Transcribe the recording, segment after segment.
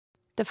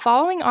The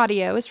following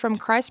audio is from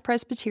Christ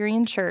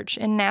Presbyterian Church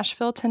in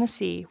Nashville,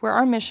 Tennessee, where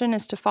our mission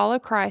is to follow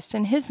Christ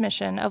in his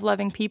mission of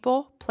loving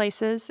people,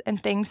 places,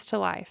 and things to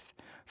life.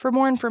 For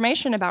more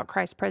information about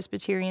Christ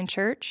Presbyterian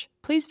Church,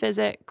 please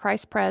visit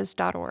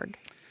christpres.org.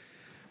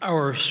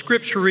 Our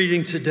scripture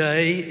reading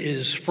today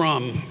is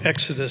from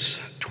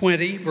Exodus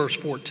 20, verse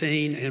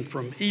 14, and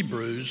from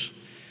Hebrews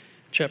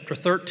chapter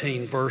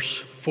 13, verse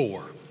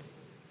 4.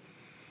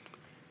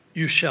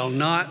 You shall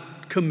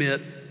not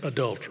commit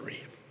adultery.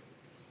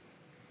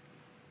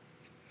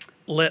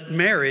 Let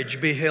marriage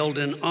be held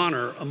in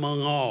honor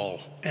among all,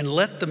 and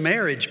let the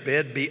marriage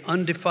bed be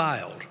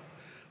undefiled,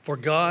 for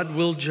God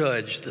will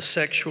judge the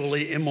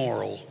sexually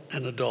immoral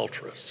and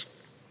adulterous.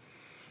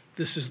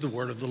 This is the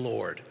word of the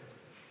Lord.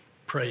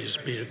 Praise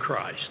be to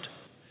Christ.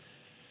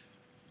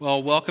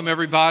 Well, welcome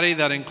everybody.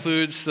 That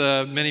includes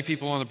the many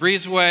people on the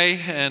breezeway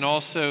and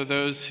also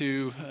those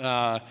who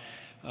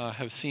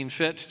have seen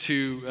fit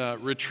to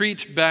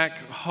retreat back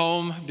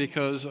home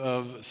because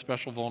of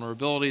special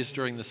vulnerabilities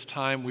during this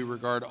time. We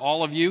regard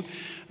all of you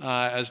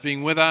as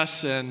being with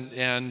us, and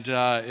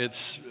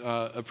it's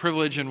a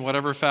privilege in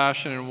whatever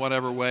fashion and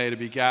whatever way to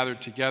be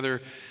gathered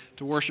together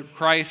to worship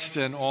Christ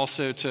and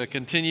also to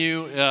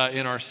continue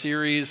in our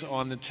series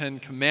on the Ten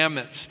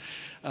Commandments.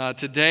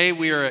 Today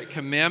we are at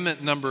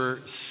commandment number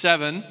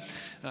 7.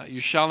 You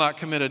shall not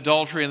commit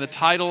adultery, and the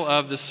title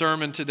of the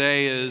sermon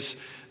today is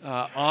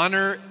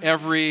honor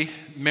every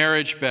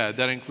marriage bed.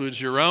 That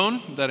includes your own,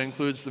 that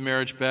includes the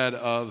marriage bed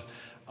of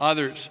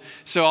others.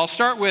 So I'll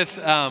start with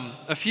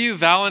a few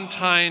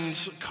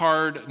Valentine's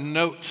card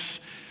notes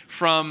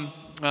from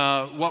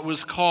what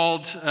was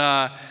called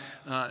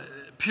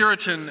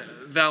Puritan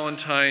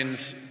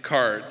Valentine's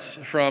cards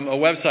from a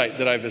website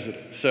that I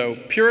visited. So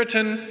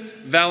Puritan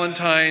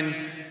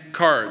Valentine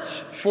cards,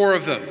 4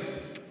 of them.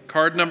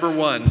 Card number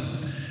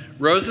 1,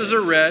 roses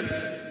are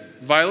red,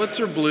 violets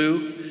are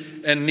blue,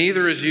 and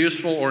neither is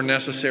useful or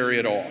necessary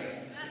at all.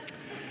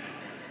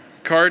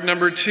 Card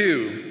number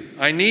 2,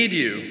 I need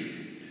you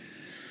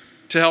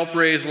to help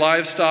raise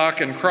livestock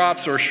and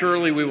crops, or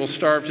surely we will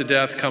starve to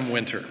death come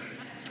winter.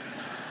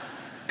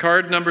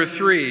 Card number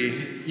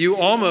 3, you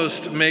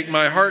almost make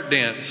my heart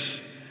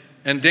dance,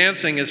 and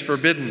dancing is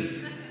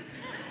forbidden.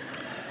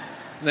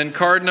 Then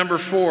card number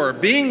 4,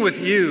 being with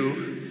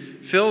you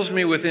fills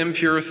me with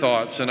impure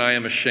thoughts, and I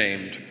am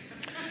ashamed.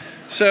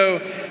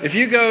 So if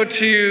you go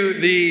to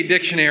the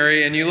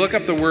dictionary and you look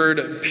up the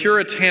word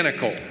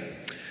puritanical,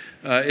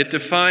 it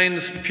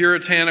defines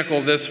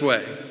puritanical this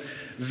way: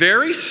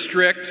 very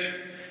strict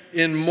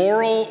in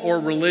moral or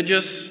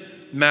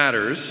religious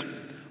matters,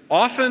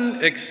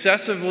 often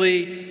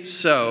excessively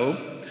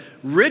so,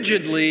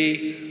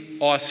 rigidly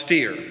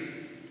austere.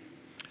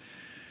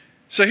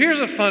 So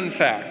here's a fun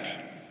fact.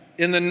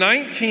 In the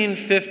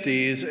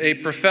 1950s, a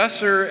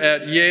professor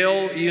at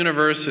Yale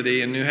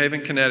University in New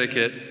Haven,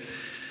 Connecticut,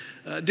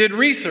 did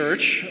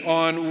research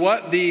on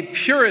what the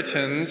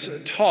Puritans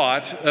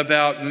taught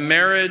about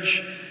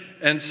marriage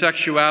and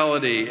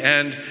sexuality.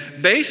 And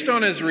based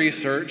on his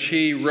research,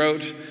 he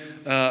wrote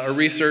a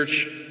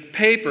research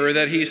paper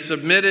that he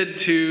submitted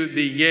to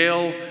the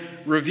Yale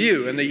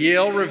Review. And the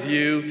Yale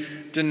Review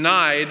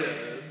denied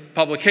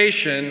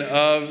publication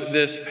of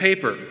this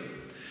paper.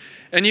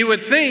 And you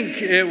would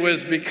think it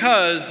was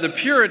because the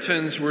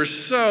Puritans were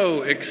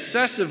so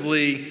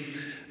excessively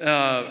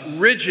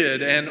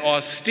rigid and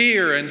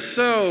austere and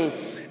so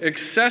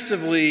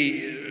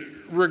excessively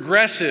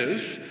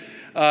regressive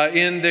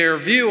in their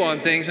view on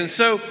things, and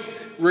so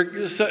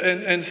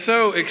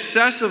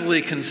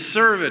excessively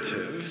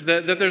conservative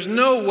that there's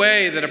no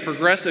way that a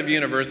progressive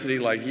university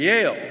like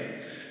Yale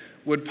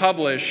would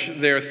publish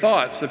their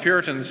thoughts, the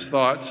Puritans'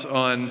 thoughts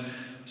on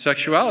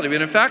sexuality.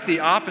 But in fact,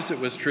 the opposite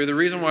was true. The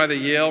reason why the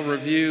Yale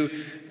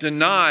Review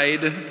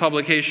denied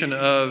publication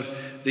of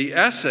the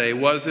essay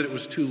was that it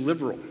was too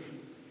liberal.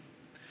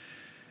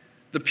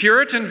 The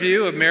Puritan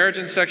view of marriage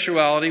and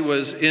sexuality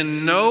was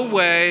in no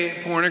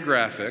way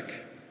pornographic,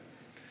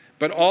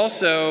 but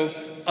also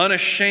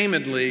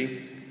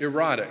unashamedly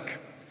erotic,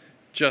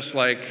 just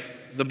like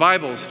the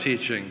Bible's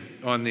teaching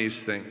on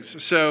these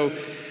things. So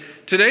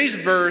today's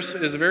verse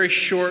is a very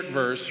short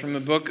verse from the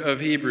book of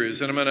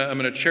Hebrews, and I'm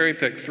going to cherry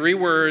pick 3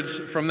 words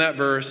from that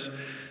verse,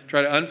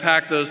 try to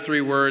unpack those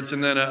 3 words,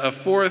 and then a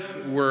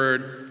 4th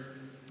word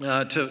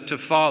to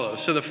follow.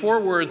 So the 4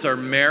 words are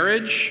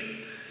marriage,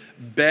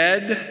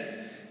 bed,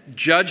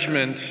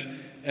 judgment,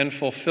 and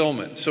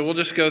fulfillment. So we'll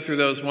just go through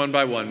those one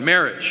by one.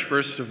 Marriage,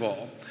 first of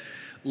all.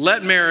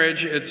 Let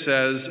marriage, it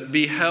says,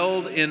 be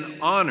held in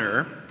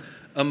honor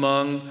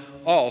among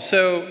all.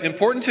 So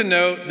important to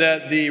note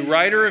that the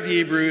writer of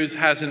Hebrews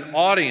has an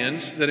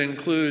audience that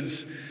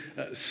includes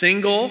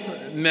single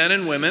men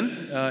and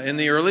women in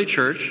the early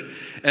church,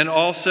 and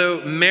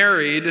also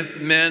married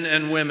men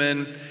and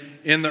women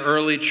in the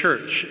early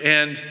church.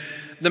 And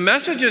the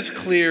message is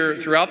clear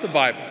throughout the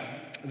Bible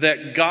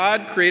that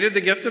God created the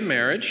gift of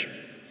marriage,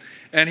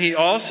 and he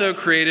also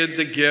created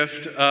the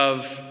gift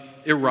of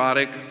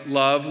erotic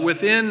love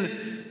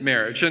within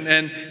marriage.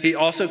 And he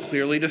also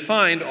clearly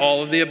defined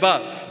all of the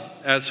above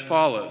as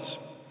follows: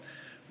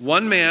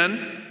 one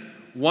man,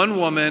 one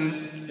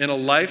woman, in a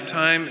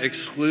lifetime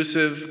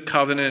exclusive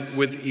covenant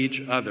with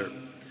each other.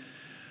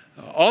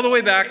 All the way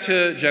back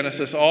to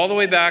Genesis, all the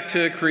way back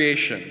to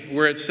creation,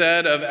 where it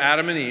said of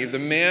Adam and Eve, the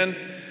man,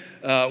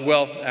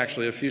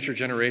 actually of future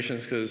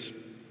generations, because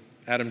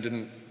Adam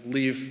didn't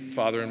leave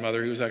father and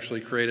mother. He was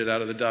actually created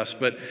out of the dust.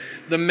 But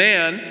the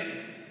man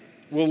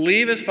will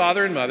leave his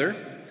father and mother,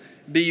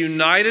 be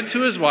united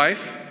to his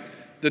wife.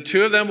 The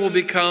two of them will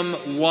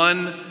become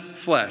one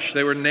flesh.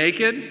 They were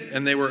naked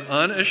and they were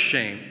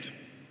unashamed.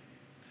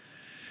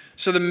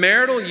 So the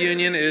marital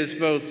union is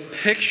both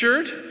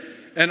pictured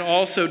and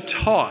also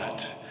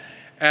taught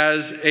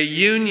as a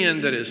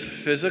union that is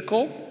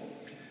physical,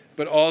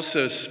 but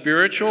also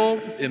spiritual,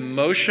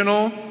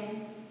 emotional,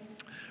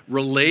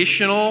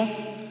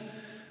 relational,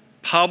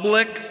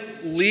 public,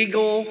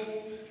 legal,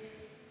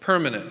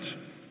 permanent.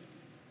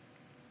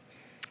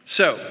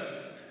 So,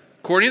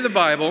 according to the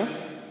Bible,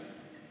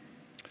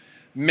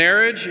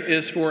 marriage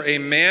is for a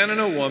man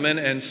and a woman,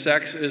 and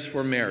sex is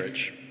for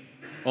marriage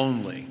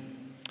only.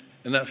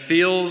 And that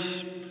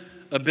feels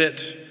a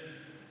bit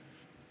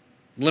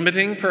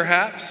limiting,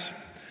 perhaps.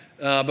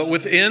 But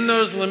within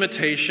those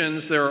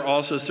limitations, there are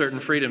also certain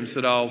freedoms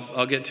that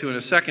I'll get to in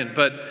a second.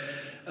 But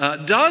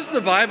does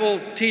the Bible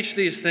teach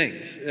these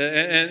things?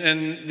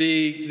 And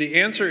the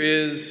answer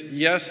is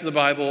yes, the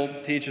Bible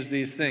teaches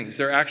these things.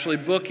 They're actually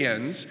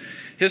bookends.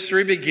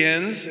 History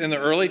begins in the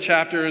early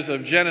chapters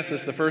of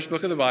Genesis, the first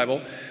book of the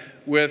Bible,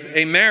 with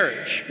a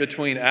marriage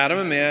between Adam,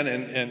 a man,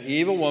 and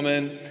Eve, a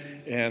woman.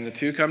 And the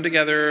two come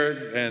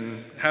together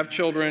and have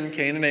children,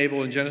 Cain and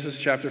Abel, in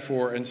Genesis chapter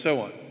 4, and so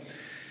on.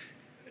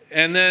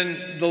 And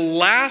then the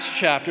last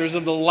chapters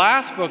of the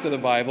last book of the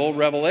Bible,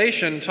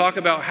 Revelation, talk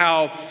about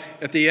how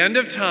at the end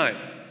of time,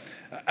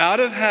 out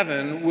of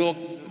heaven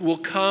will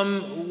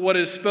come what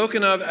is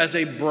spoken of as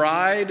a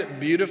bride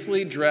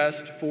beautifully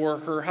dressed for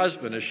her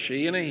husband, a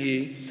she and a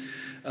he,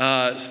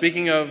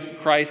 speaking of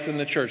Christ and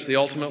the church, the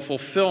ultimate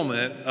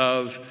fulfillment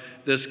of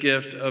this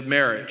gift of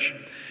marriage.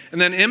 And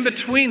then in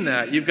between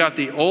that, you've got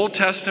the Old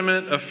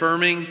Testament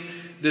affirming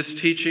this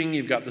teaching.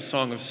 You've got the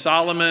Song of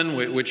Solomon,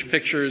 which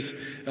pictures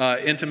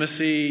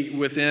intimacy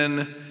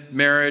within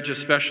marriage,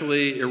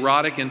 especially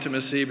erotic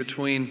intimacy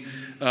between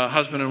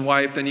husband and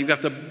wife. Then you've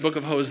got the book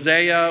of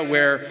Hosea,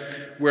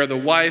 where the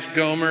wife,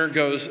 Gomer,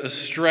 goes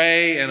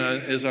astray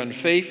and is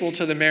unfaithful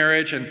to the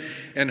marriage.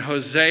 And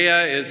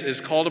Hosea is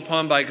called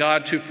upon by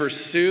God to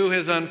pursue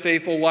his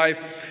unfaithful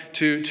wife,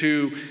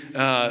 to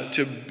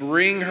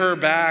bring her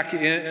back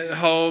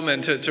home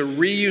and to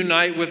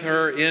reunite with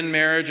her in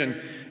marriage.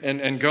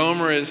 And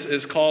Gomer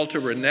is called to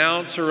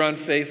renounce her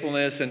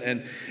unfaithfulness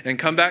and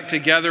come back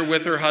together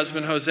with her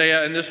husband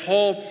Hosea. And this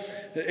whole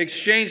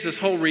exchange, this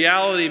whole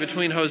reality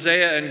between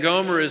Hosea and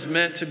Gomer is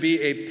meant to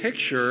be a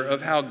picture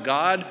of how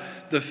God,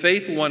 the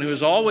faithful one who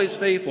is always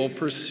faithful,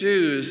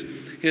 pursues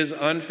his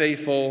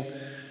unfaithful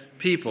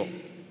people.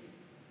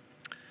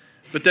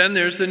 But then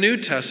there's the New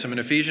Testament,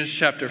 Ephesians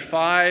chapter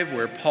 5,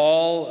 where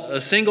Paul, a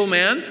single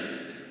man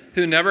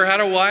who never had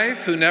a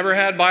wife, who never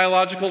had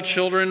biological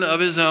children of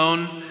his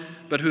own,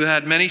 but who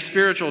had many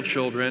spiritual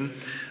children,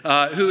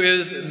 who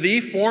is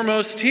the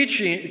foremost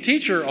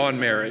teacher on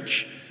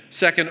marriage,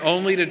 second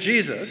only to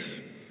Jesus.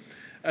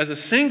 As a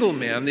single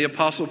man, the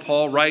Apostle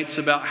Paul writes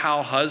about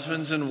how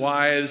husbands and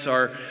wives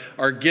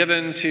are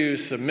given to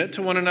submit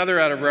to one another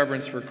out of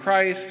reverence for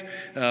Christ.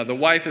 The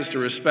wife is to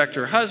respect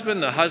her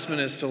husband. The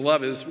husband is to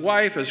love his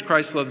wife as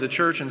Christ loved the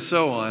church, and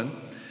so on.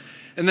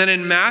 And then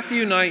in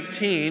Matthew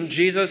 19,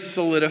 Jesus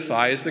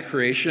solidifies the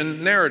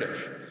creation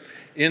narrative.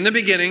 In the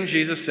beginning,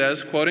 Jesus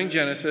says, quoting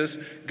Genesis,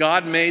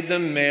 God made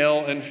them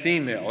male and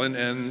female.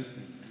 And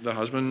the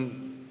husband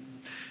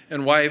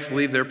and wife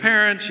leave their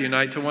parents,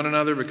 unite to one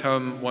another,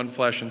 become one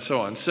flesh, and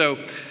so on. So,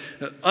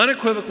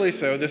 unequivocally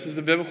so, this is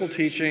the biblical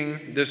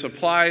teaching. This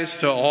applies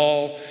to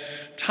all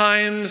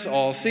times,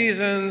 all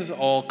seasons,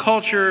 all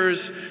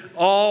cultures,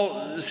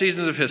 all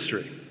seasons of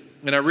history.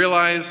 And I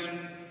realize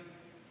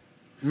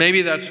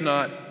maybe that's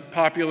not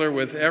popular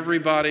with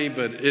everybody,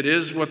 but it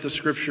is what the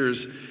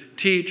scriptures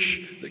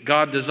teach, that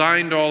God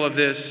designed all of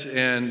this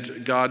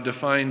and God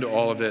defined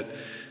all of it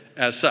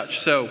as such.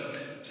 So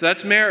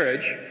that's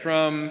marriage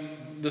from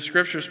the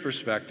scripture's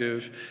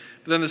perspective.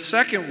 But then the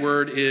second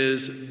word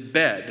is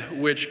bed,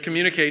 which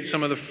communicates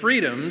some of the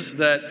freedoms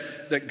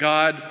that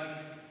God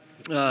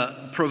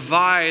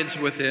provides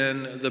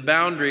within the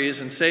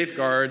boundaries and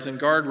safeguards and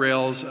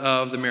guardrails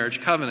of the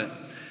marriage covenant.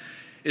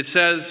 It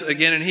says,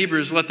 again in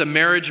Hebrews, let the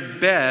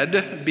marriage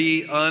bed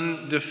be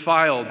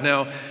undefiled.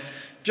 Now,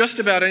 just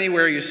about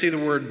anywhere you see the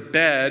word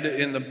bed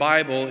in the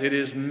Bible, it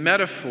is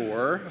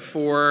metaphor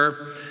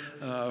for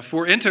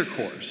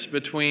intercourse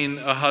between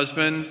a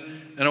husband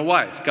and a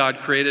wife. God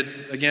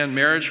created, again,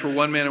 marriage for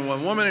one man and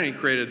one woman, and he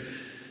created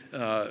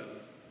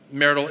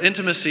marital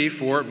intimacy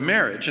for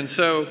marriage. And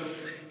so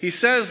he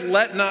says,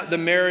 let not the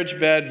marriage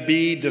bed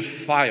be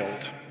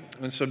defiled.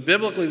 And so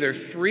biblically, there are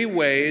three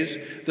ways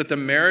that the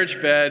marriage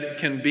bed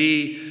can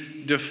be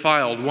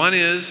defiled. One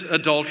is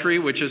adultery,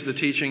 which is the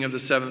teaching of the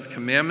seventh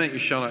commandment, you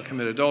shall not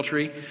commit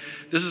adultery.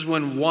 This is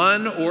when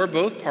one or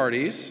both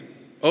parties,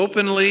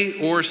 openly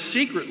or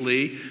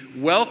secretly,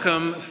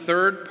 welcome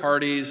third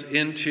parties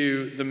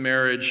into the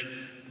marriage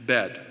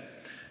bed.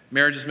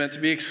 Marriage is meant to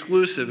be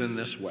exclusive in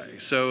this way.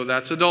 So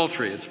that's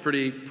adultery. It's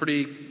pretty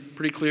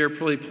clear,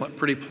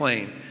 pretty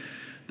plain.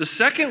 The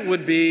second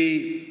would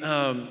be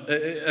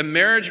a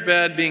marriage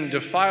bed being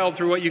defiled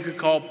through what you could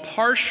call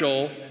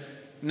partial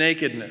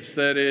nakedness.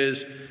 That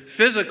is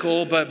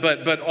physical,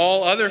 but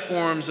all other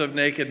forms of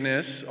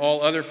nakedness,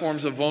 all other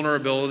forms of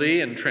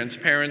vulnerability and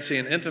transparency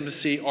and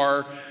intimacy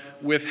are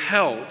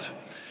withheld,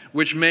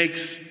 which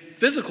makes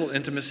physical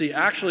intimacy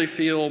actually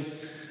feel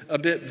a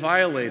bit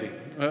violating,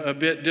 a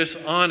bit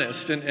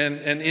dishonest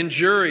and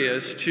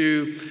injurious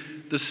to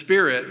the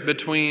spirit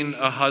between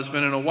a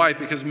husband and a wife,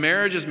 because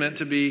marriage is meant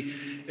to be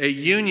a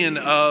union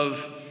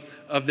of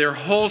their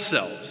whole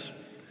selves,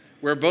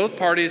 where both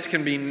parties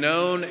can be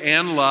known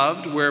and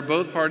loved, where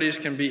both parties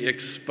can be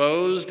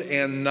exposed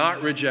and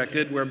not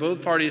rejected, where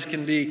both parties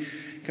can be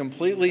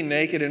completely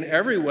naked in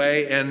every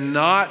way and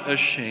not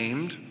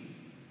ashamed,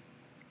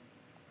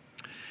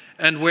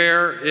 and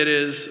where it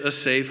is a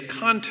safe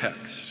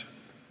context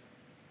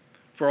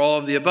for all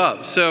of the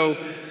above. So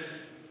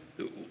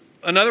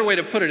another way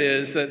to put it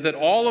is that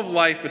all of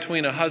life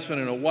between a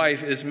husband and a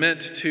wife is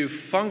meant to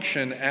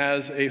function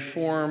as a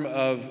form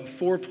of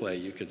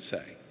foreplay, you could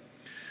say,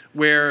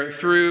 where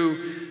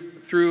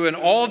through an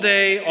all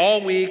day,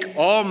 all week,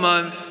 all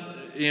month,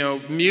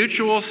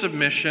 mutual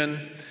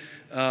submission,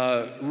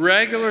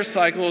 regular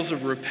cycles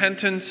of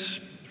repentance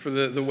for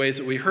the ways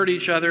that we hurt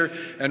each other,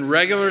 and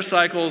regular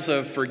cycles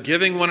of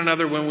forgiving one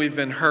another when we've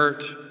been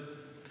hurt,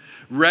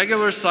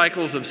 regular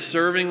cycles of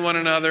serving one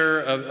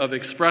another, of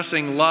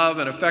expressing love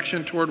and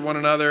affection toward one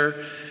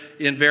another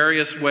in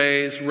various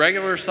ways,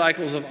 regular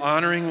cycles of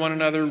honoring one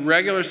another,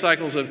 regular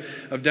cycles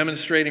of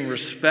demonstrating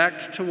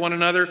respect to one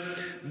another.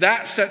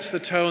 That sets the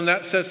tone,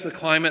 that sets the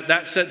climate,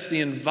 that sets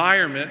the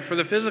environment for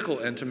the physical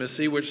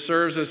intimacy, which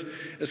serves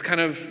as kind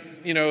of,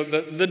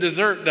 the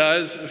dessert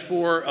does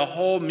for a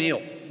whole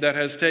meal that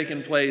has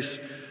taken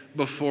place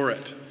before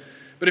it.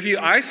 But if you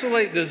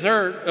isolate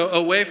dessert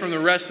away from the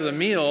rest of the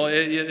meal,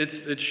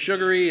 it's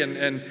sugary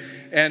and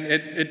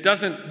it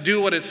doesn't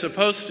do what it's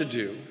supposed to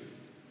do.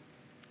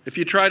 If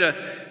you try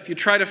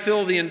to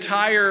fill the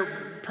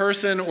entire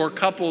person or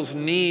couple's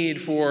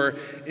need for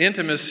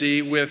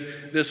intimacy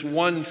with this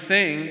one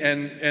thing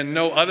and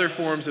no other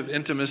forms of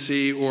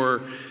intimacy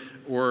or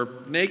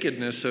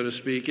nakedness, so to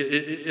speak,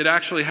 it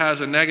actually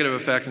has a negative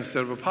effect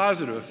instead of a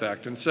positive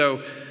effect. And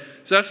so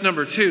that's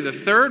number two. The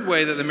third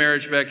way that the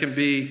marriage bed can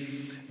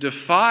be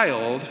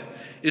defiled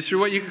is through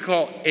what you could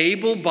call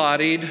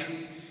able-bodied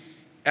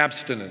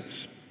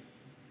abstinence.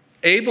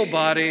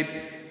 Able-bodied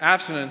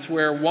abstinence,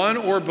 where one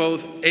or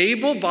both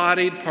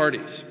able-bodied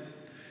parties.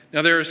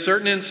 Now, there are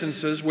certain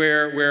instances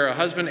where a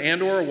husband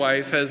and or a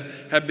wife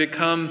have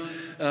become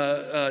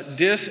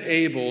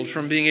disabled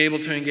from being able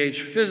to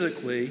engage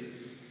physically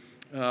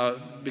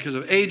because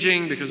of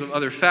aging, because of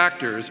other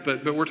factors.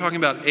 But we're talking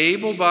about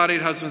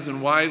able-bodied husbands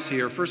and wives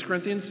here. 1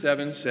 Corinthians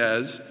 7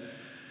 says,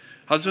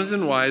 husbands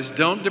and wives,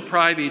 don't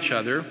deprive each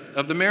other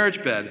of the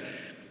marriage bed.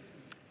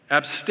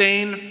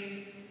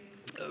 Abstain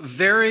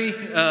very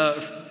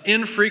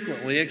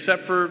infrequently,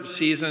 except for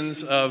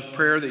seasons of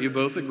prayer that you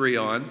both agree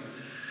on.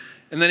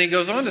 And then he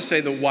goes on to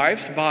say the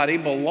wife's body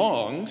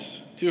belongs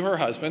to her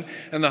husband,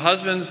 and the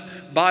husband's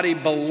body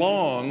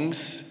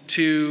belongs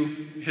to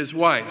his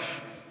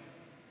wife.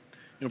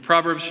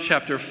 Proverbs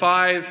chapter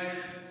 5,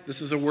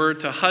 this is a word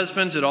to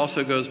husbands. It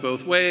also goes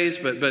both ways,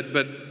 but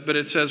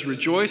it says,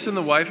 rejoice in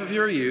the wife of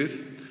your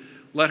youth.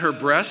 Let her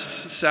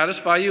breasts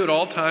satisfy you at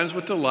all times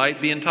with delight.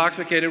 Be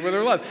intoxicated with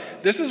her love.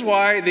 This is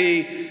why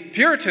the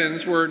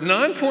Puritans were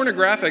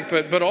non-pornographic,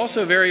 but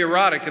also very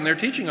erotic in their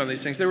teaching on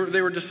these things. They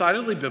were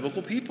decidedly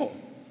biblical people.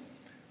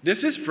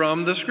 This is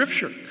from the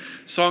Scripture.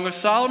 Song of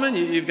Solomon,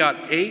 you've got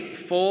 8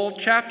 full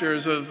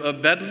chapters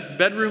of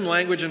bedroom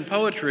language and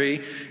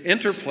poetry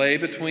interplay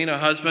between a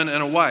husband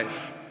and a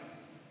wife.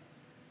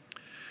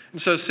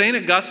 And so St.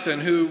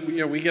 Augustine,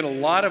 who we get a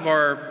lot of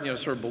our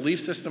sort of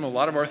belief system, a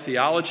lot of our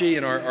theology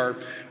and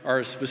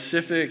our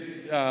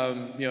specific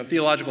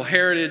theological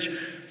heritage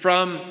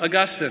from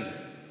Augustine.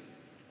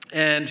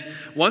 And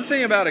one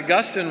thing about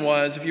Augustine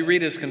was, if you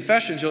read his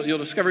Confessions, you'll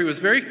discover he was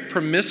very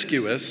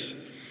promiscuous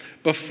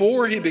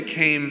before he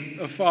became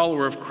a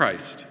follower of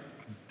Christ.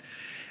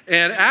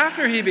 And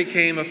after he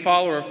became a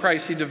follower of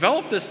Christ, he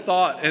developed this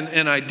thought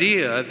and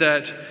idea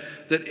that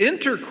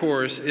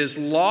intercourse is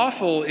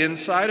lawful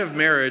inside of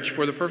marriage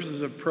for the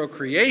purposes of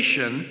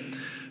procreation,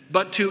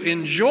 but to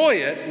enjoy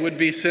it would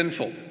be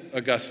sinful,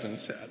 Augustine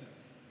said.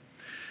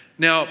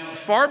 Now,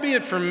 far be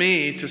it from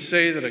me to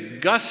say that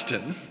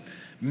Augustine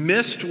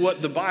missed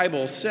what the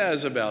Bible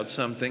says about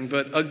something,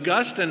 but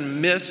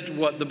Augustine missed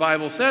what the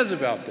Bible says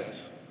about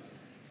this.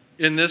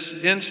 In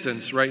this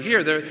instance right here,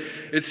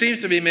 it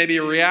seems to be maybe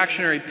a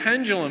reactionary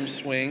pendulum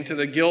swing to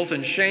the guilt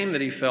and shame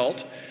that he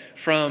felt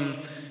from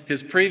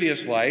his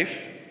previous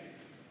life,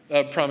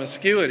 of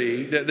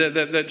promiscuity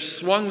that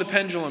swung the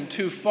pendulum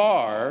too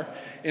far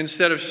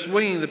instead of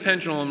swinging the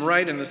pendulum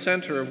right in the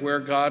center of where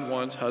God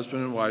wants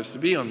husband and wives to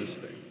be on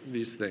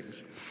these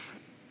things.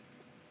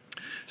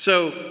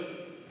 So,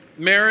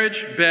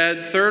 marriage,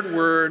 bed, third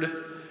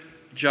word,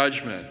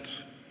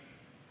 judgment.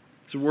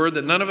 It's a word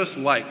that none of us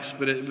likes,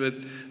 but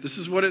this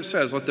is what it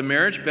says. Let the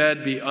marriage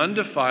bed be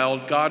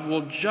undefiled. God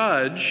will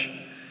judge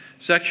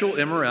sexual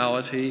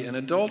immorality and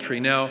adultery.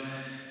 Now,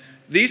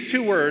 these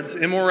two words,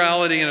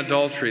 immorality and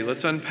adultery,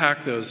 let's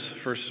unpack those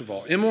first of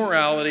all.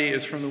 Immorality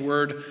is from the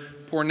word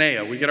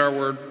porneia. We get our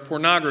word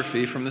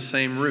pornography from the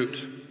same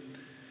root.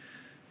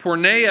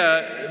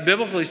 Porneia,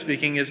 biblically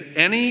speaking, is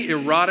any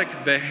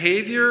erotic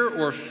behavior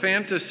or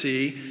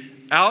fantasy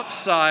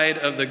outside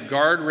of the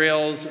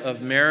guardrails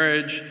of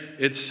marriage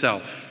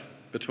itself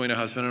between a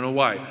husband and a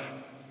wife.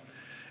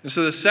 And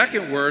so the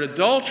second word,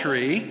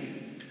 adultery,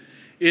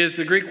 is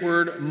the Greek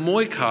word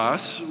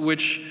moikos,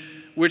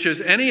 which is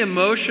any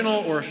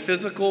emotional or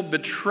physical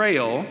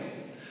betrayal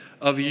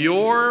of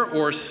your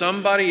or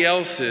somebody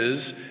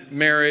else's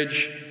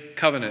marriage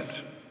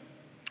covenant.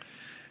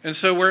 And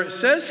so where it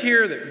says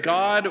here that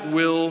God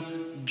will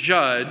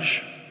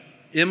judge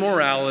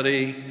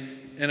immorality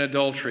and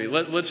adultery,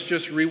 let's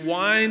just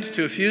rewind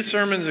to a few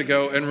sermons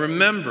ago and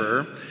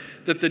remember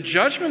that the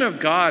judgment of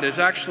God is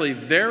actually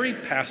very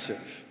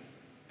passive.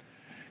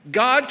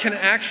 God can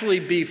actually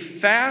be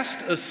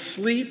fast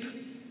asleep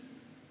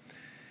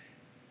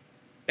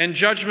and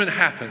judgment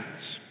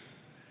happens.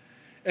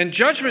 And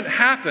judgment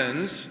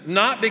happens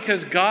not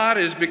because God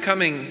is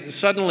becoming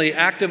suddenly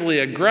actively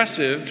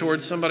aggressive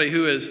towards somebody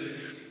who has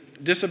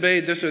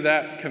disobeyed this or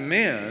that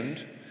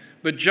command,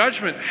 but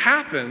judgment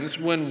happens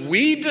when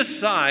we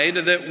decide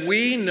that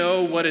we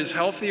know what is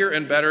healthier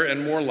and better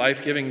and more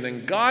life-giving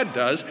than God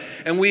does,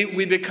 and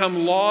we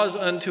become laws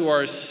unto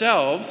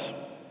ourselves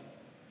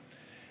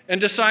and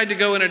decide to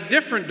go in a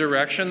different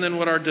direction than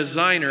what our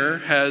designer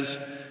has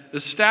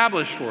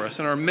established for us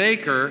and our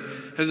Maker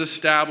has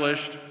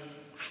established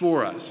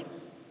for us.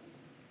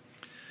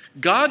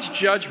 God's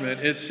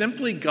judgment is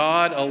simply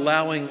God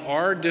allowing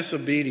our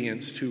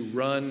disobedience to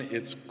run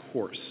its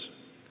course.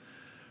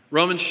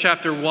 Romans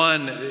chapter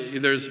 1,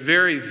 there's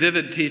very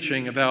vivid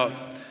teaching about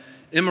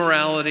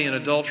immorality and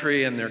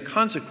adultery and their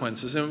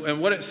consequences. And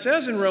what it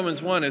says in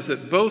Romans 1 is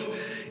that both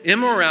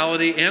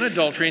immorality and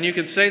adultery, and you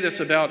can say this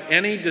about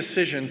any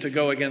decision to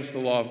go against the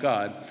law of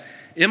God,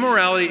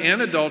 immorality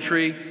and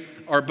adultery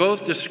are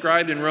both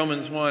described in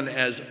Romans 1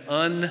 as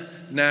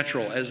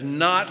unnatural, as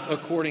not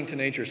according to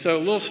nature. So a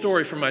little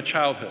story from my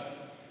childhood.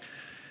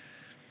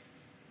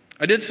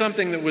 I did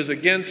something that was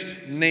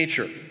against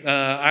nature.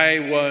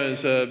 I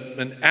was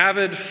an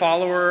avid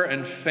follower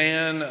and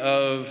fan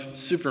of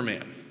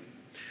Superman.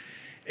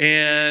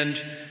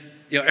 And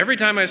every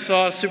time I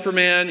saw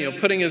Superman,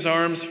 putting his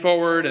arms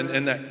forward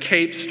and that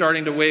cape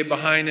starting to wave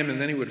behind him,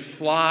 and then he would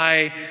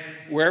fly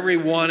wherever he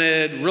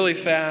wanted, really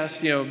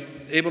fast,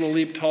 able to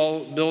leap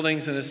tall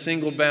buildings in a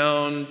single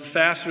bound,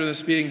 faster than a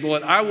speeding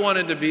bullet. I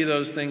wanted to be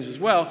those things as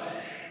well.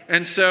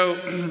 And so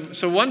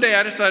one day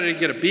I decided to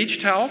get a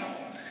beach towel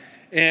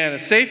and a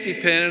safety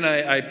pin, and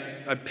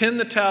I pinned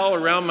the towel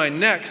around my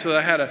neck so that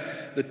I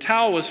had the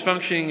towel was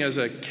functioning as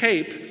a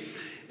cape.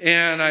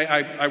 And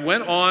I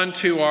went on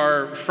to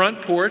our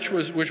front porch,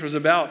 which was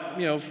about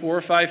 4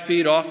 or 5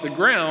 feet off the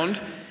ground,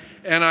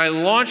 and I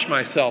launched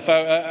myself.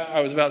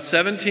 I was about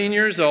 17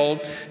 years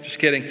old. Just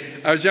kidding.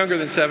 I was younger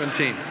than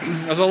 17.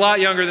 I was a lot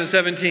younger than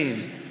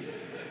 17.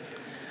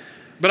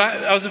 But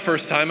that was the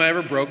first time I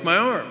ever broke my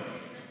arm,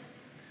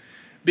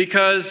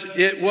 because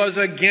it was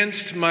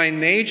against my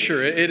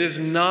nature. It is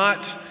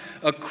not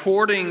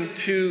according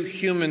to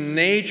human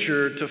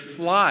nature to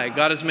fly.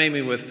 God has made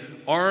me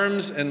with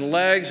arms and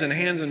legs and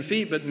hands and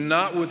feet, but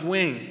not with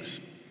wings.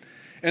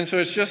 And so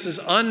it's just as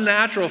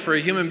unnatural for a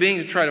human being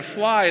to try to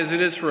fly as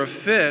it is for a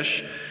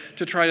fish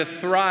to try to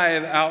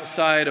thrive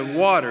outside of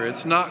water.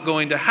 It's not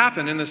going to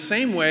happen in the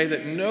same way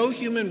that no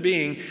human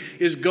being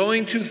is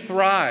going to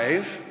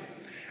thrive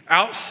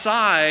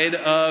outside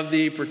of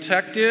the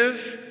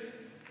protective,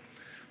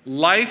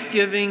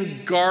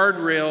 life-giving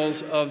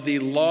guardrails of the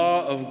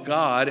law of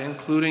God,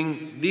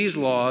 including these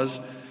laws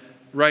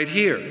right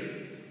here.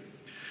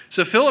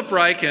 So Philip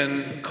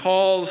Ryken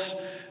calls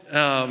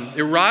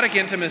erotic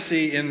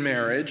intimacy in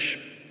marriage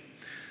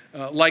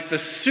like the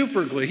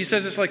super glue. He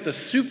says it's like the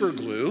super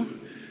glue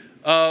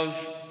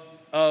of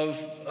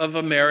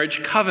a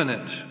marriage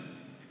covenant.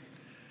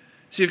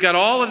 So you've got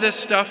all of this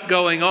stuff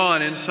going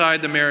on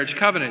inside the marriage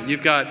covenant.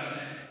 You've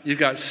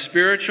got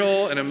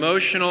spiritual and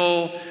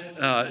emotional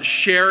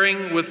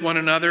sharing with one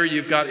another.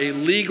 You've got a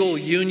legal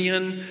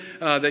union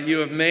that you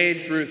have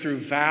made through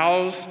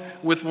vows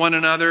with one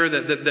another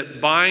that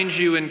binds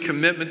you in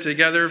commitment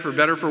together for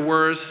better, for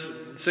worse,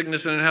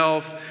 sickness and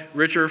health,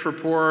 richer for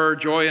poorer,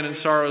 joy and in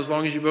sorrow, as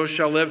long as you both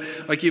shall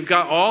live. Like, you've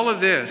got all of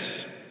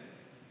this.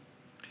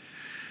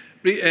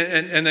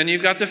 And then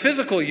you've got the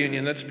physical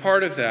union that's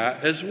part of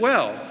that as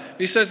well.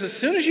 He says as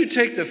soon as you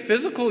take the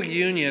physical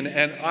union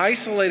and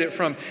isolate it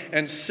from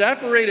and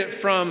separate it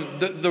from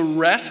the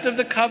rest of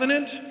the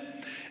covenant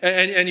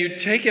And you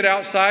take it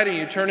outside and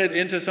you turn it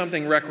into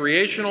something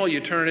recreational, you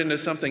turn it into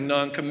something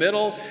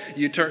non-committal,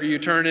 you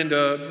turn it into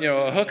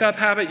a hookup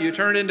habit, you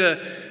turn it into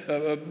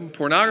a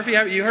pornography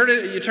habit,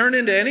 you turn it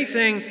into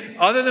anything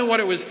other than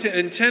what it was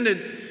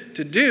intended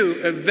to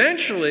do.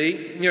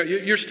 Eventually,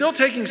 you're still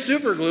taking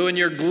super glue and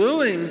you're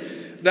gluing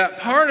that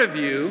part of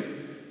you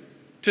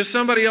to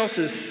somebody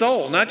else's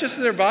soul, not just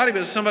to their body, but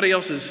to somebody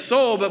else's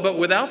soul, but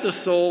without the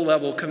soul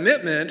level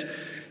commitment,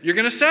 you're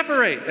going to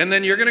separate, and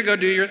then you're going to go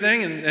do your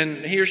thing,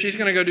 and he or she's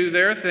going to go do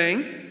their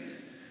thing,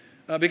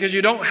 because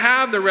you don't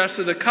have the rest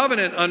of the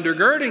covenant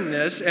undergirding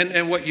this.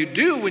 And what you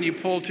do when you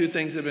pull two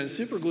things that have been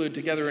superglued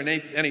together in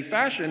any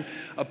fashion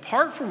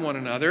apart from one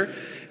another,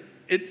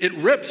 it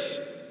rips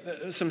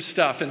some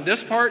stuff, and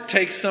this part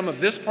takes some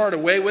of this part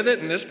away with it,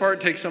 and this part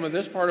takes some of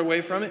this part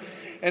away from it,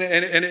 and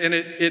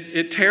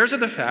it tears at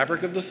the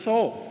fabric of the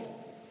soul.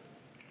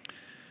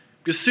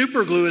 Because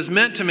super glue is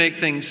meant to make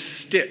things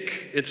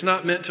stick. It's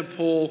not meant to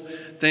pull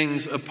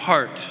things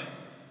apart.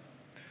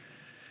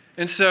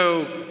 And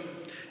so,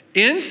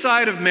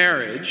 inside of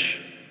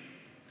marriage,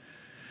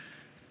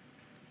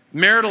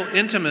 marital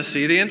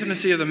intimacy, the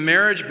intimacy of the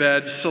marriage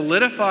bed,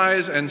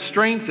 solidifies and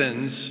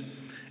strengthens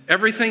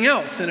everything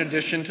else in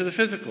addition to the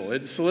physical.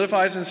 It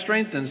solidifies and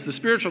strengthens the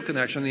spiritual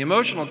connection, the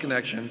emotional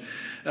connection,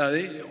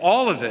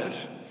 all of it.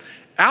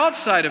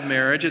 Outside of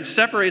marriage, it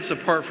separates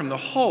apart from the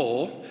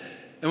whole.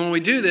 And when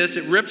we do this,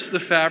 it rips the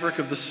fabric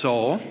of the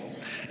soul.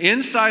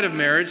 Inside of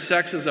marriage,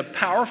 sex is a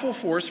powerful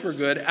force for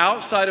good.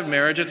 Outside of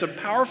marriage, it's a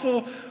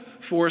powerful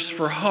force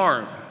for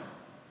harm.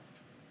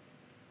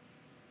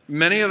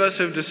 Many of us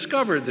have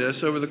discovered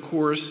this over the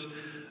course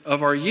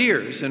of our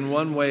years in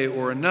one way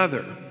or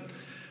another.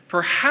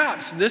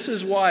 Perhaps this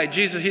is why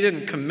Jesus, he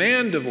didn't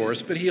command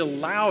divorce, but he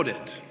allowed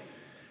it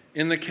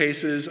in the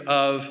cases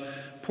of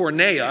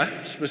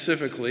porneia,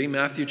 specifically,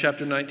 Matthew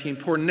chapter 19,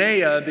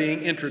 porneia being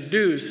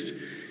introduced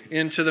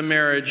into the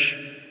marriage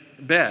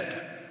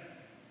bed.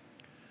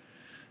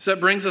 So that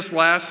brings us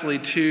lastly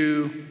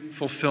to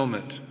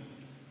fulfillment.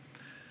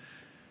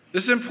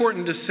 This is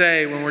important to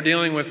say when we're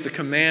dealing with the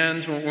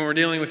commands, when we're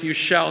dealing with you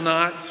shall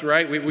nots,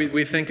 right?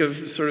 We think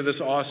of sort of this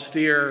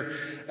austere,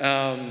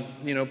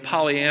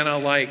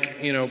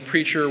 Pollyanna-like,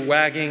 preacher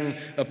wagging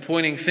a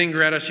pointing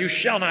finger at us. You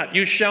shall not,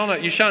 you shall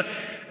not, you shall not.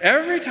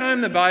 Every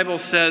time the Bible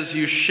says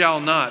you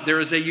shall not, there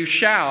is a you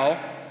shall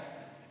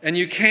and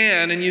you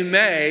can and you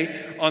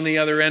may on the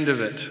other end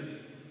of it.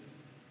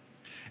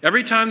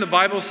 Every time the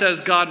Bible says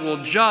God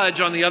will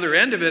judge, on the other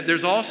end of it,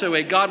 there's also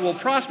a God will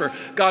prosper.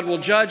 God will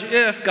judge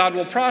if, God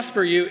will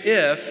prosper you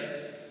if,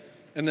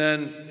 and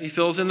then he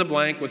fills in the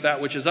blank with that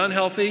which is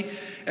unhealthy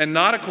and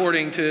not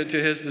according to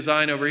his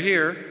design over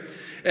here.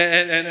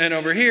 And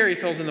over here, he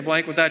fills in the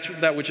blank with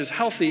that which is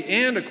healthy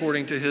and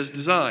according to his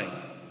design.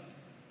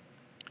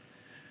 It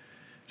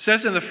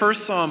says in the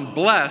first Psalm,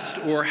 blessed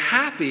or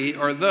happy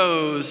are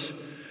those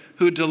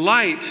who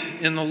delight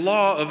in the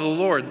law of the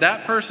Lord.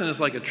 That person is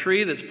like a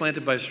tree that's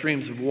planted by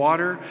streams of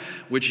water,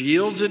 which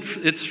yields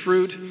its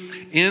fruit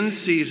in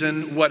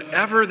season.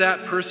 Whatever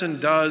that person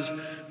does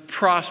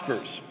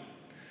prospers.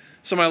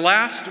 So my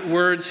last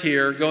words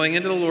here, going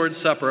into the Lord's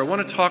Supper, I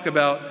want to talk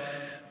about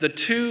the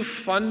two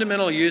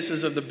fundamental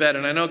uses of the bed.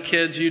 And I know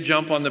kids, you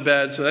jump on the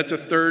bed, so that's a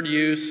third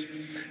use.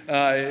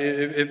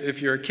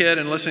 If you're a kid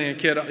and listening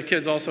to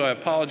kids also, I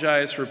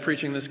apologize for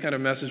preaching this kind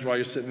of message while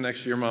you're sitting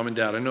next to your mom and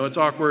dad. I know it's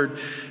awkward.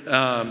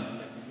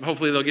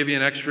 Hopefully they'll give you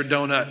an extra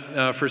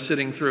donut for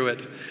sitting through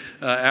it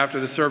after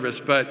the service.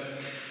 But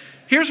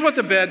here's what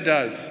the bed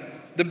does.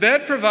 The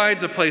bed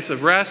provides a place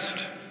of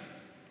rest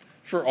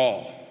for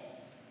all.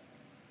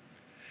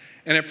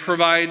 And it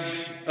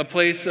provides a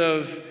place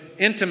of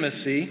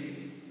intimacy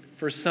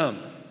for some.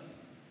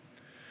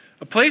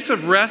 A place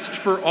of rest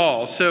for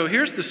all. So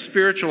here's the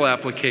spiritual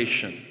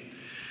application.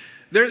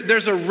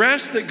 There's a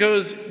rest that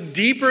goes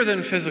deeper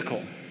than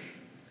physical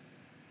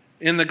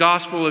in the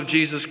gospel of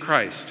Jesus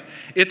Christ.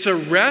 It's a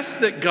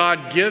rest that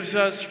God gives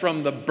us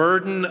from the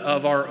burden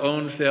of our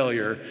own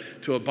failure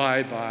to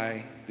abide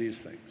by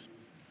these things.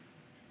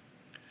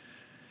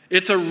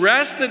 It's a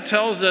rest that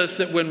tells us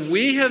that when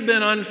we have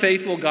been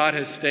unfaithful, God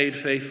has stayed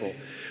faithful.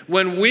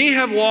 When we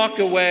have walked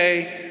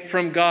away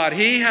from God,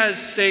 he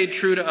has stayed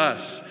true to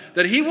us.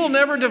 That he will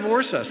never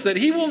divorce us, that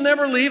he will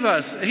never leave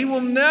us, he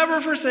will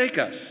never forsake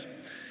us.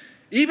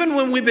 Even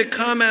when we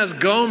become as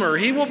Gomer,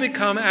 he will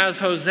become as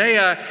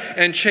Hosea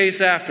and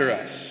chase after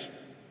us.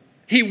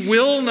 He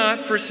will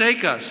not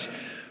forsake us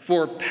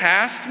for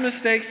past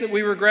mistakes that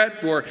we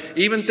regret, for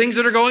even things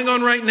that are going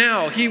on right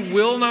now. He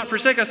will not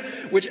forsake us,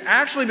 which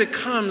actually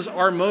becomes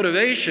our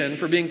motivation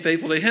for being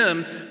faithful to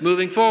him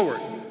moving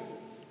forward.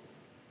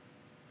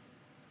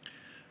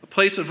 A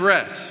place of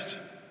rest.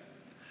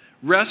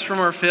 Rest from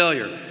our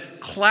failure.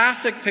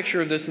 Classic picture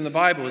of this in the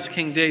Bible is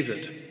King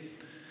David.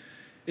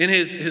 In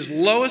his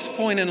lowest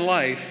point in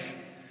life,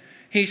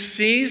 he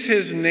sees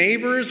his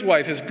neighbor's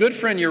wife, his good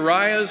friend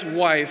Uriah's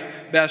wife,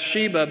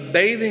 Bathsheba,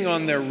 bathing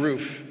on their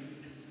roof.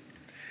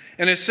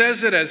 And it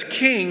says that as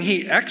king,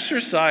 he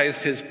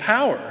exercised his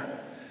power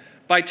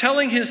by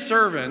telling his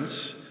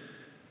servants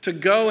to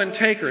go and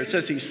take her. It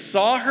says he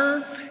saw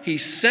her, he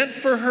sent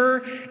for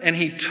her, and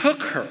he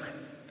took her.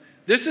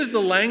 This is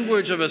the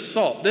language of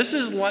assault. This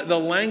is the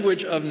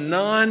language of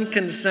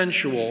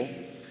non-consensual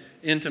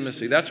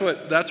intimacy. That's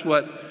what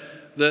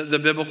the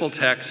biblical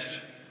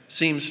text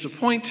seems to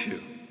point to.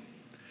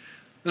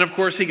 And of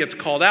course, he gets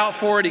called out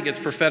for it. He gets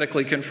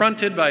prophetically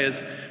confronted by his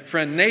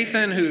friend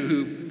Nathan,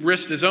 who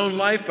risked his own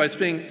life by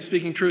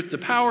speaking truth to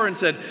power and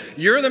said,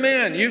 "You're the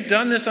man. You've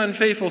done this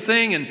unfaithful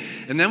thing."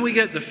 And then we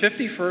get the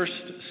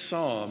 51st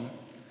Psalm,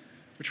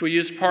 which we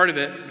use part of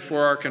it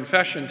for our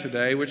confession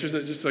today, which is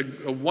just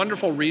a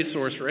wonderful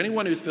resource for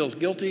anyone who feels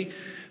guilty,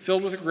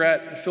 filled with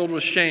regret, filled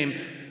with shame.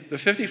 The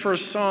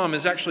 51st Psalm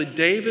is actually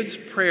David's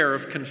prayer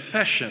of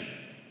confession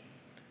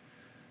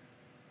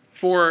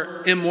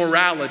for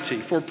immorality,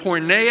 for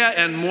porneia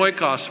and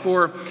moikos,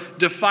 for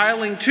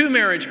defiling two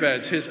marriage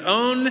beds, his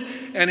own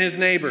and his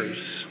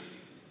neighbor's.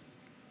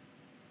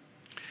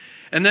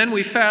 And then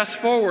we fast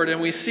forward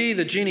and we see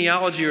the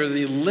genealogy or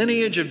the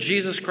lineage of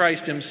Jesus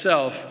Christ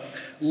himself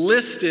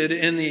listed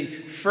in the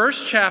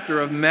first chapter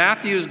of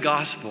Matthew's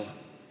gospel.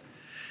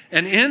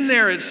 And in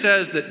there it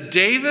says that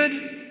David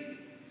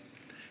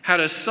had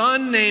a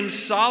son named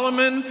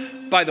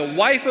Solomon by the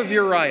wife of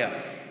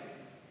Uriah.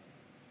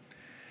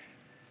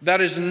 That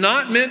is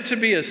not meant to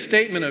be a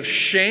statement of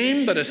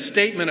shame, but a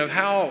statement of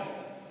how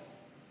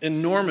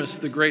enormous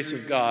the grace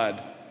of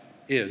God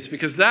is,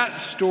 because that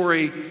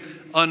story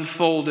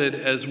unfolded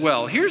as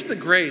well. Here's the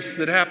grace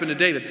that happened to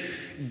David.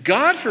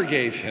 God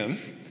forgave him,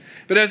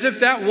 but as if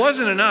that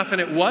wasn't enough, and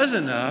it was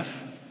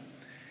enough,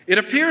 it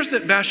appears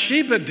that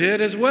Bathsheba did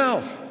as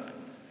well.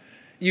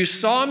 You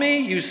saw me,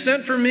 you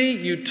sent for me,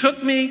 you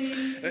took me,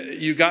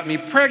 you got me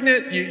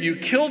pregnant, you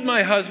killed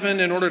my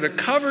husband in order to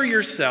cover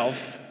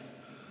yourself.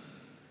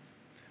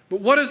 But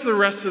what does the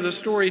rest of the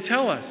story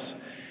tell us?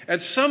 At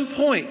some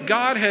point,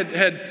 God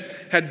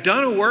had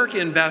done a work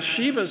in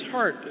Bathsheba's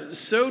heart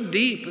so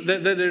deep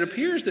that it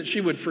appears that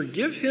she would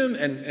forgive him,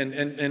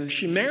 and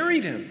she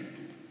married him.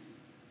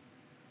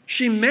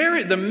 She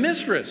married the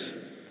mistress.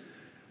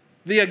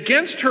 The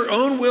against her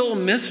own will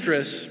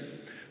mistress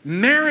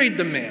married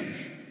the man.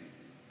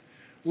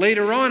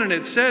 Later on, and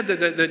it said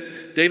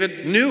that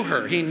David knew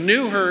her. He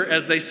knew her,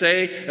 as they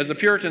say, as the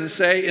Puritans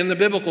say, in the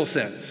biblical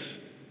sense,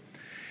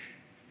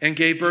 and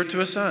gave birth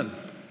to a son.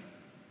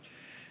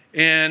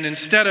 And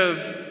instead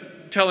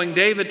of telling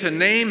David to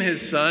name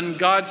his son,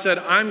 God said,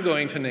 "I'm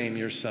going to name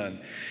your son.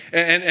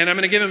 And I'm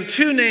going to give him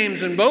two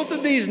names, and both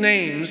of these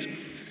names,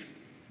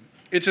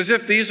 it's as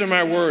if these are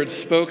my words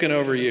spoken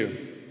over you.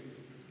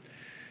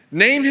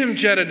 Name him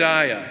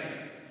Jedediah,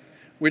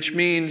 which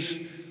means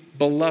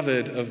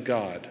beloved of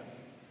God.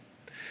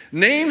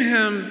 Name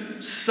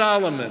him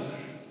Solomon,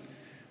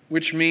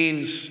 which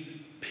means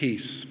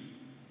peace."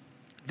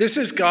 This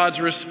is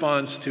God's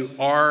response to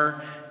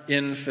our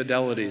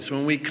infidelities.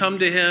 When we come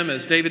to him,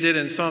 as David did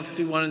in Psalm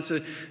 51, and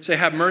say,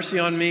 "Have mercy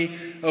on me,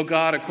 O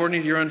God,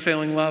 according to your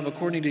unfailing love,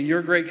 according to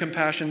your great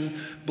compassions,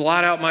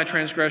 blot out my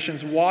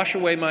transgressions, wash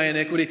away my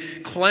iniquity,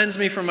 cleanse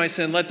me from my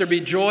sin. Let there be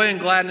joy and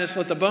gladness.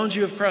 Let the bones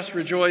you have crushed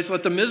rejoice.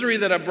 Let the misery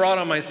that I brought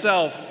on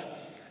myself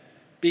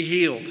be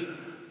healed."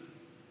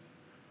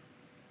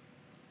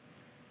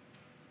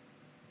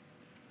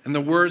 And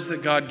the words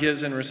that God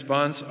gives in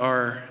response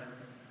are,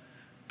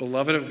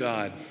 "Beloved of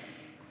God,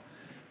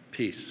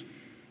 peace."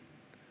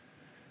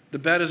 The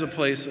bed is a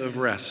place of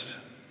rest,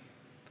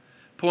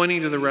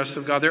 pointing to the rest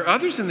of God. There are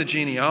others in the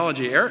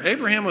genealogy.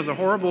 Abraham was a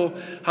horrible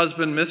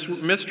husband,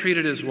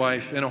 mistreated his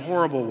wife in a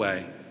horrible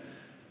way,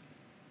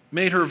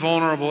 made her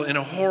vulnerable in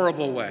a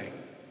horrible way.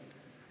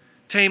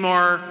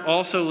 Tamar,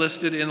 also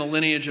listed in the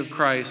lineage of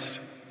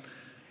Christ,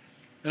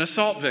 an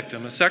assault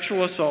victim, a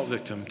sexual assault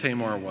victim,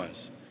 Tamar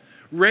was.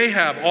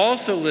 Rahab,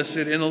 also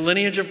listed in the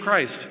lineage of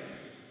Christ,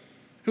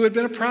 who had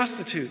been a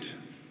prostitute.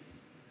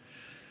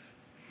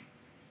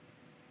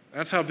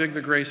 That's how big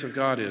the grace of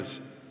God is.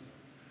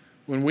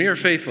 When we are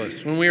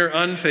faithless, when we are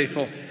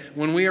unfaithful,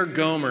 when we are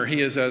Gomer,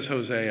 he is as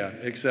Hosea,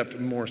 except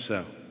more so.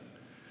 And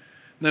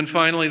then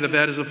finally, the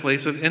bed is a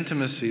place of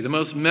intimacy. The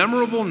most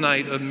memorable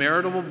night of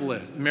marital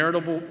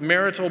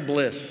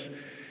bliss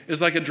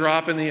is like a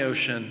drop in the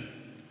ocean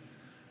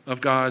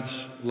of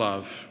God's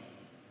love.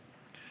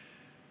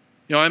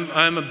 You know,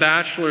 I'm a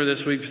bachelor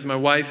this week because my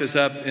wife is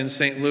up in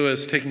St.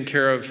 Louis taking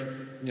care of,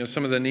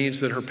 some of the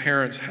needs that her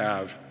parents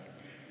have.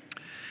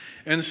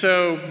 And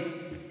so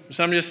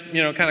I'm just,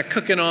 kind of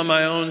cooking on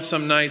my own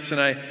some nights,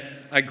 and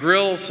I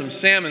grilled some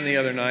salmon the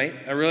other night.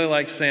 I really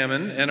like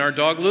salmon, and our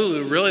dog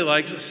Lulu really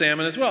likes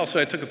salmon as well.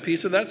 So I took a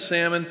piece of that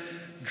salmon,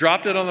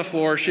 dropped it on the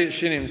floor. She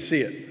didn't even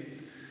see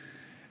it.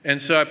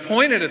 And so I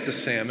pointed at the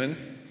salmon,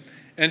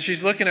 and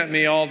she's looking at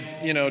me all,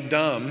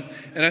 dumb.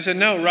 And I said,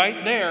 "No,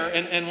 right there."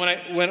 And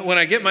when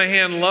I get my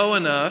hand low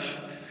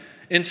enough,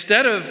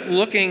 instead of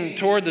looking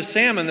toward the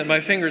salmon that my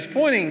finger's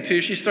pointing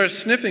to, she starts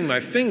sniffing my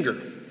finger.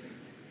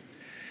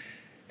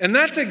 And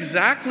that's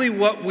exactly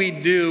what we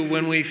do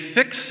when we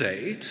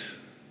fixate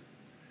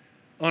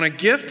on a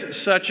gift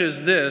such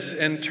as this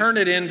and turn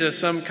it into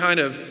some kind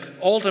of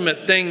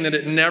ultimate thing that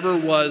it never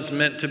was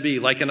meant to be,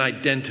 like an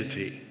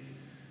identity.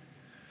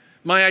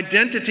 My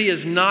identity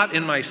is not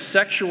in my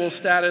sexual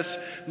status,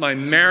 my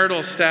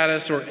marital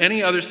status, or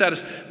any other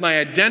status. My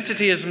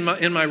identity is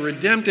in my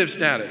redemptive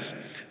status,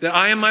 that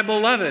I am my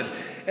beloved,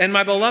 and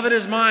my beloved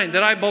is mine,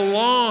 that I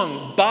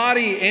belong,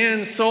 body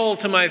and soul,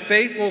 to my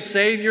faithful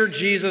Savior,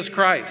 Jesus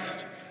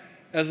Christ,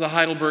 as the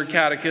Heidelberg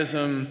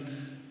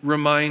Catechism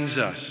reminds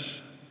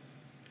us.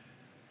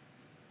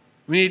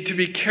 We need to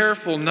be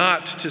careful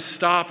not to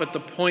stop at the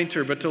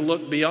pointer, but to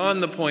look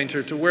beyond the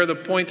pointer to where the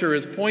pointer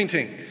is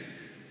pointing,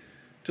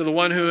 to the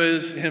one who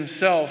is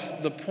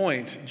himself the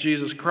point,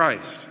 Jesus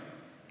Christ.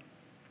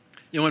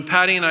 You know, when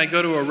Patty and I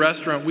go to a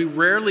restaurant, we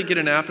rarely get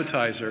an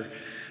appetizer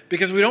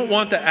because we don't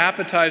want the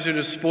appetizer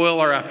to spoil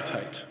our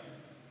appetite.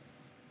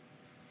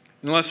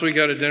 Unless we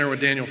go to dinner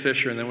with Daniel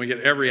Fisher and then we get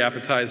every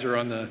appetizer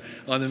on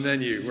the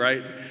menu,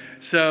 right?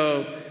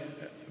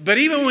 But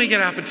even when we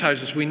get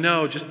appetizers, we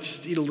know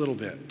just eat a little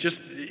bit.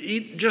 Just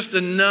eat just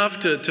enough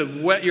to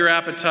whet your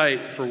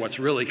appetite for what's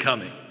really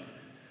coming.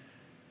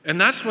 And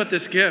that's what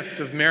this gift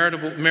of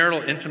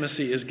marital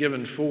intimacy is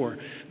given for,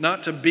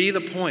 not to be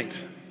the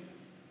point.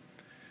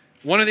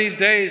 One of these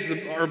days,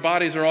 our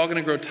bodies are all going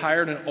to grow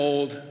tired and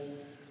old,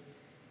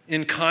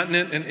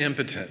 incontinent and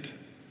impotent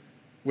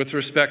with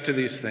respect to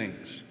these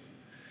things.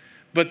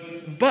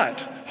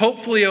 But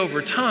hopefully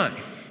over time,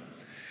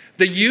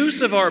 the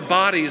use of our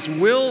bodies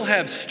will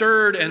have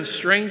stirred and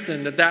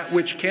strengthened that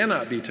which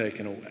cannot be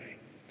taken away.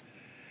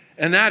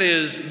 And that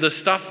is the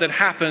stuff that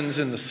happens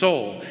in the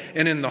soul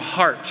and in the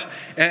heart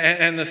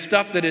and the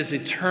stuff that is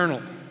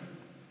eternal.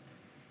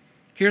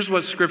 Here's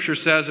what Scripture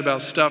says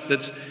about stuff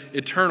that's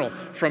eternal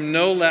from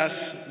no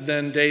less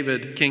than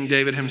David, King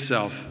David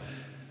himself,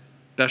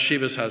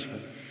 Bathsheba's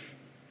husband.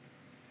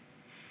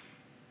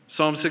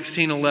 Psalm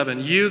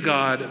 16:11, you,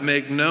 God,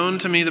 make known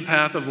to me the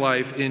path of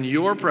life. In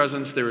your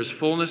presence there is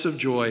fullness of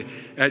joy.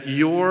 At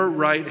your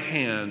right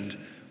hand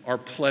are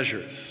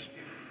pleasures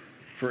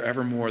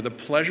forevermore. The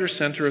pleasure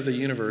center of the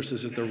universe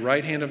is at the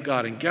right hand of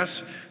God. And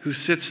guess who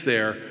sits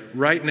there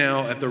right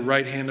now at the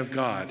right hand of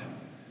God?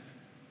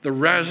 The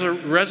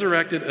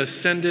resurrected,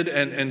 ascended,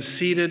 and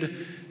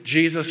seated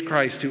Jesus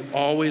Christ, who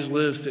always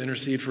lives to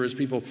intercede for his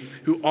people,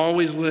 who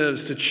always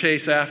lives to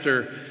chase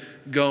after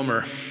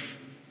Gomer.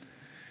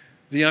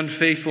 The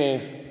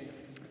unfaithful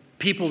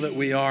people that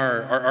we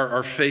are,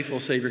 our faithful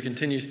Savior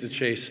continues to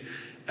chase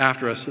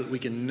after us so that we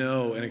can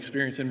know and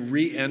experience and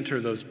re-enter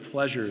those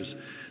pleasures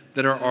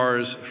that are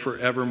ours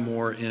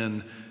forevermore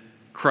in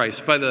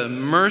Christ. By the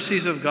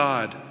mercies of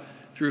God,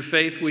 through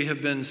faith, we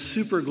have been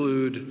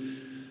superglued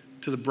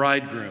to the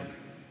bridegroom.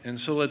 And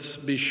so let's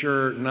be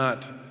sure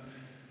not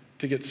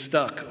to get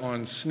stuck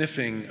on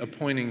sniffing a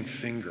pointing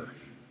finger.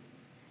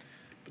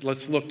 But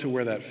let's look to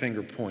where that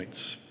finger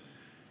points,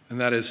 and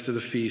that is to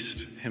the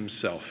feast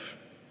himself,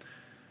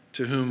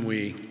 to whom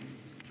we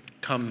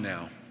come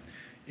now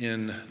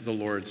in the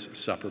Lord's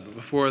Supper. But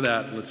before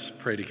that, let's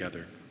pray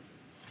together.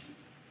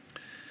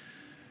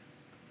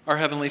 Our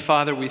Heavenly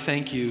Father, we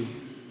thank you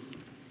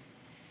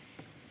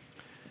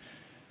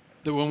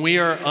that when we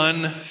are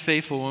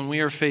unfaithful, when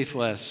we are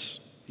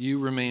faithless, you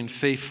remain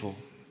faithful.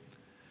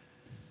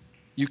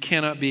 You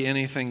cannot be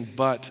anything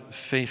but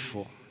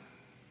faithful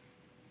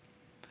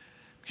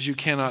because you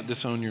cannot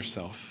disown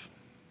yourself.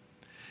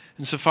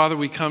 And so, Father,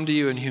 we come to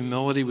you in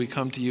humility. We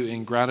come to you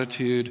in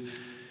gratitude.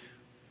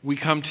 We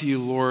come to you,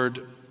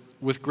 Lord,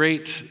 with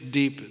great,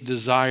 deep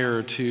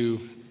desire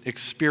to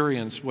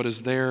experience what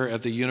is there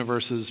at the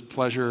universe's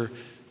pleasure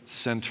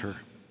center.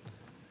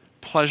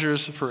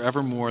 Pleasures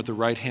forevermore at the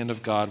right hand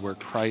of God where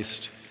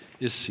Christ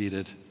is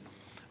seated,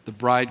 the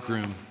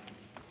bridegroom,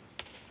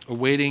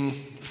 awaiting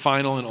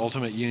final and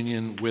ultimate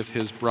union with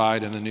his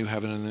bride in the new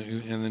heaven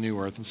and the new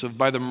earth. And so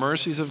by the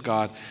mercies of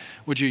God,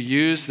 would you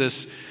use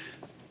this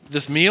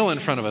meal in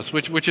front of us,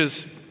 which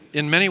is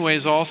in many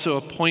ways also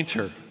a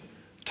pointer,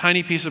 a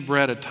tiny piece of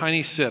bread, a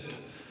tiny sip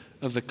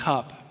of the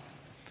cup,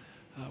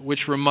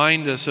 which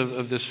remind us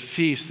of this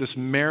feast, this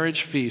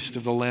marriage feast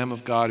of the Lamb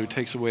of God who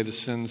takes away the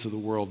sins of the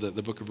world that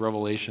the book of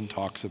Revelation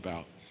talks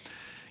about.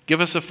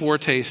 Give us a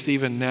foretaste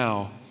even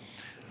now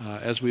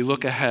as we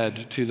look ahead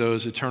to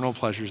those eternal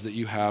pleasures that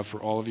you have for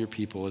all of your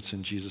people. It's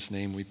in Jesus'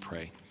 name we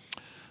pray.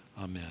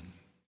 Amen.